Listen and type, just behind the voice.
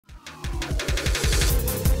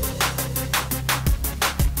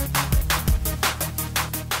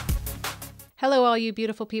Hello, all you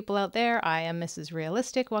beautiful people out there. I am Mrs.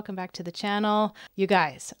 Realistic. Welcome back to the channel. You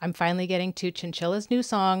guys, I'm finally getting to Chinchilla's new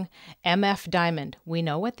song, MF Diamond. We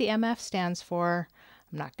know what the MF stands for.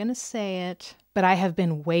 I'm not going to say it, but I have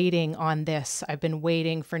been waiting on this. I've been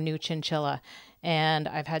waiting for new Chinchilla, and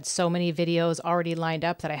I've had so many videos already lined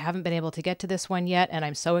up that I haven't been able to get to this one yet, and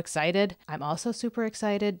I'm so excited. I'm also super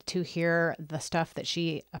excited to hear the stuff that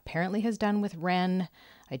she apparently has done with Ren.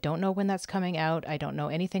 I don't know when that's coming out. I don't know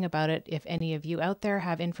anything about it. If any of you out there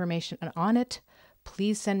have information on it,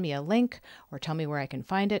 please send me a link or tell me where I can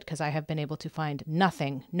find it, because I have been able to find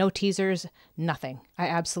nothing. No teasers, nothing. I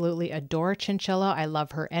absolutely adore Chinchilla. I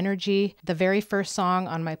love her energy. The very first song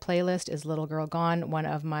on my playlist is Little Girl Gone, one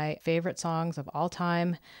of my favorite songs of all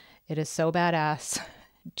time. It is so badass.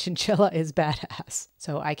 Chinchilla is badass.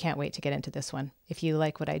 So I can't wait to get into this one. If you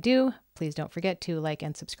like what I do, please don't forget to like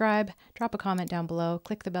and subscribe. Drop a comment down below.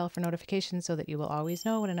 Click the bell for notifications so that you will always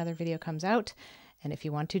know when another video comes out. And if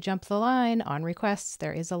you want to jump the line on requests,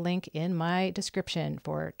 there is a link in my description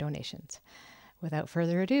for donations. Without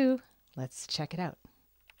further ado, let's check it out.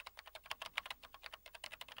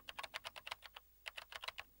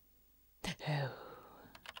 Oh.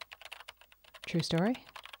 True story?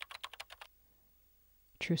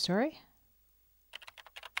 True story?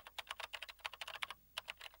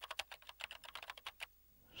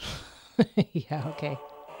 Yeah, okay.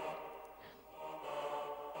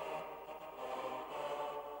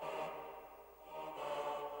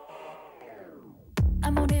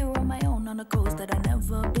 I'm out here on my own on a coast that I've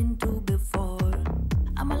never been to before.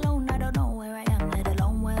 I'm alone, I don't know where I am, let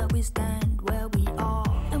alone where we stand, where we are.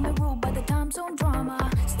 And we're ruled by the time zone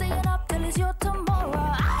drama, staying up till it's your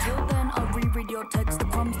tomorrow. Till then I'll reread your text, the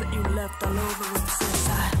crumbs that you left all over it.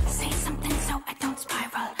 Say something so I don't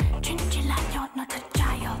spiral. Chinchilla, you're not a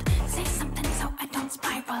child. Say something so I don't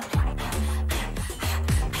spiral.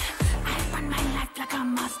 I run my life like a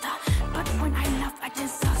master, but when I love I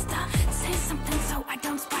disaster. Say something so I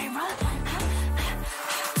don't spiral.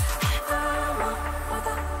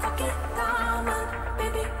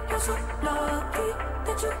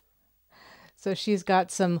 So she's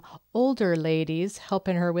got some older ladies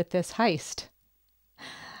helping her with this heist.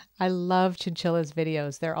 I love Chinchilla's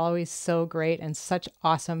videos. They're always so great and such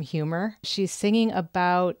awesome humor. She's singing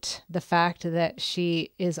about the fact that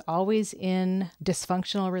she is always in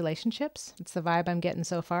dysfunctional relationships. It's the vibe I'm getting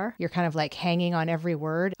so far. You're kind of like hanging on every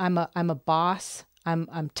word. I'm a boss.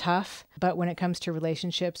 I'm tough. But when it comes to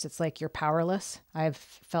relationships, it's like you're powerless. I've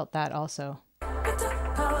felt that also.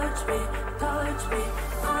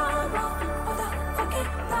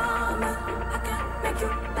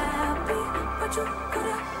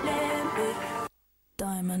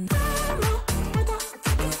 Diamond. I'm a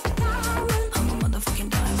motherfucking diamond. I'm a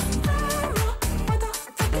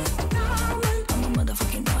motherfucking diamond. I'm a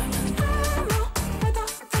motherfucking diamond.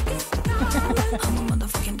 I'm a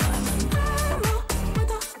motherfucking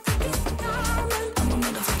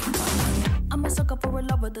diamond. I'm a sucker for a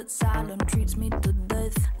lover that's silent, treats me to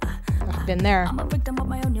death. I've been there. I'm a victim of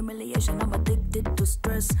my own humiliation. I'm addicted to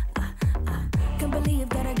stress. Can't believe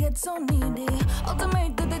that I get so needy.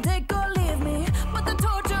 Ultimate that they take or leave me, but the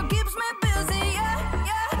torture keeps me busy. Yeah.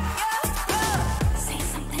 Say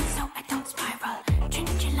something so I don't spiral.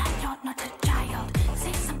 Chinchilla, you're not a child.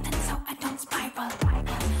 Say something so I don't spiral. I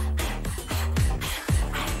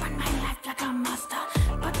run my life like a master,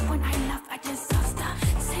 but when I love I disaster.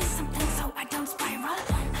 Say something so I don't spiral.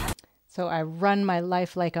 So I run my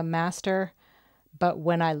life like a master, but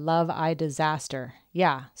when I love, I disaster.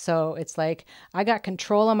 Yeah. So it's like, I got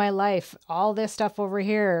control of my life. All this stuff over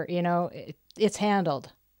here, you know, it's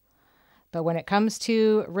handled. But when it comes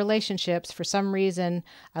to relationships, for some reason,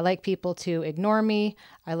 I like people to ignore me.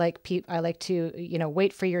 I like to, you know,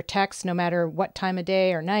 wait for your text no matter what time of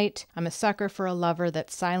day or night. I'm a sucker for a lover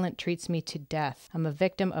that silent treats me to death. I'm a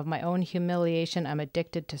victim of my own humiliation. I'm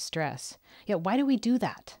addicted to stress. Yeah, why do we do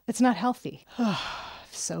that? It's not healthy.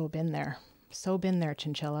 So been there. So been there,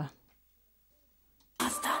 Chinchilla.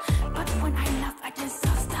 But when I love, I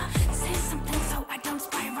disaster. Say something so I don't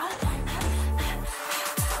spiral.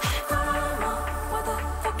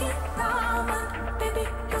 Motherfucking diamond, baby,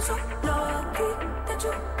 you're so lucky that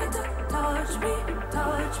you get to touch me.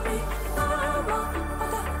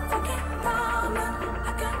 Motherfucking diamond,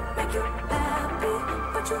 I can make you happy,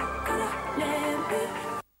 but you gotta let me.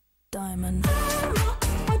 Diamond.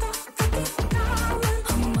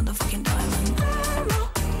 I'm a motherfucking diamond.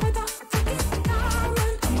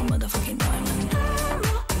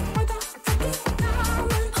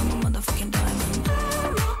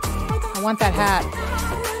 I want that hat.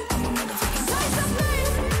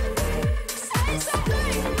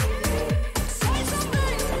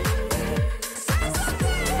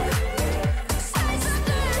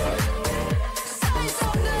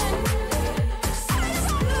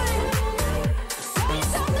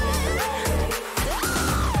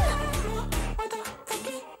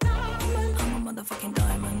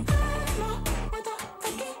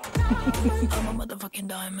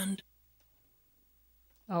 diamond.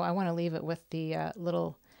 Oh, I want to leave it with the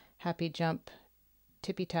little happy jump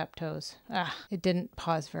tippy tap toes. Ah, it didn't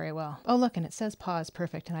pause very well. Oh, look, and it says pause.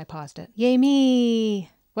 Perfect. And I paused it. Yay me.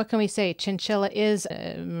 What can we say? Chinchilla is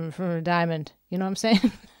a diamond. You know what I'm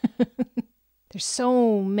saying? There's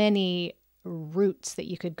so many routes that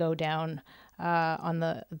you could go down on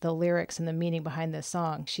the lyrics and the meaning behind this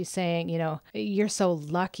song. She's saying, you know, you're so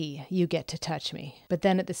lucky you get to touch me. But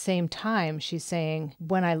then at the same time, she's saying,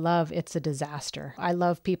 when I love, it's a disaster. I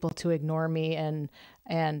love people to ignore me and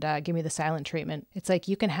give me the silent treatment. It's like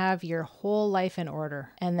you can have your whole life in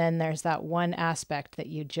order, and then there's that one aspect that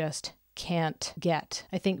you just can't get.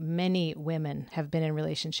 I think many women have been in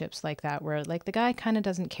relationships like that, where like the guy kind of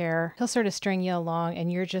doesn't care. He'll sort of string you along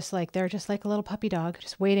and you're just like, they're just like a little puppy dog,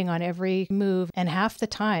 just waiting on every move. And half the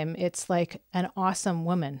time it's like an awesome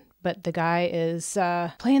woman, but the guy is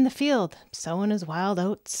playing the field, sowing his wild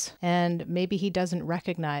oats, and maybe he doesn't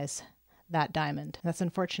recognize that diamond. That's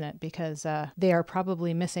unfortunate because they are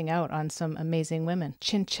probably missing out on some amazing women,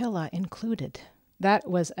 Chinchilla included. That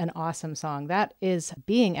was an awesome song. That is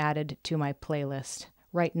being added to my playlist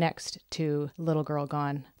right next to Little Girl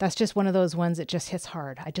Gone. That's just one of those ones that just hits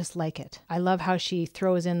hard. I just like it. I love how she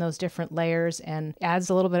throws in those different layers and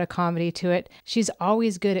adds a little bit of comedy to it. She's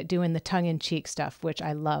always good at doing the tongue-in-cheek stuff, which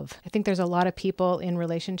I love. I think there's a lot of people in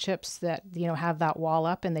relationships that, you know, have that wall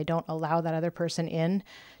up and they don't allow that other person in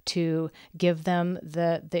to give them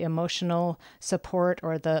the emotional support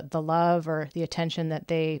or the love or the attention that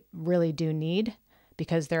they really do need,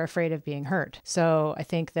 because they're afraid of being hurt. So I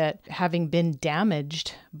think that having been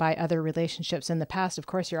damaged by other relationships in the past, of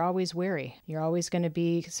course, you're always wary. You're always going to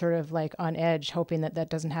be sort of like on edge, hoping that that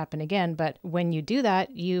doesn't happen again. But when you do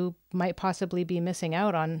that, you might possibly be missing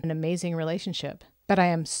out on an amazing relationship. But I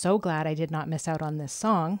am so glad I did not miss out on this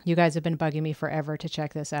song. You guys have been bugging me forever to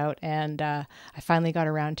check this out, and I finally got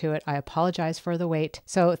around to it. I apologize for the wait.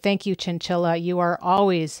 So thank you, Chinchilla. You are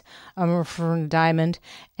always a diamond,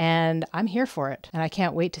 and I'm here for it, and I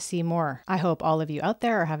can't wait to see more. I hope all of you out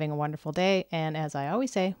there are having a wonderful day, and as I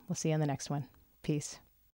always say, we'll see you in the next one. Peace.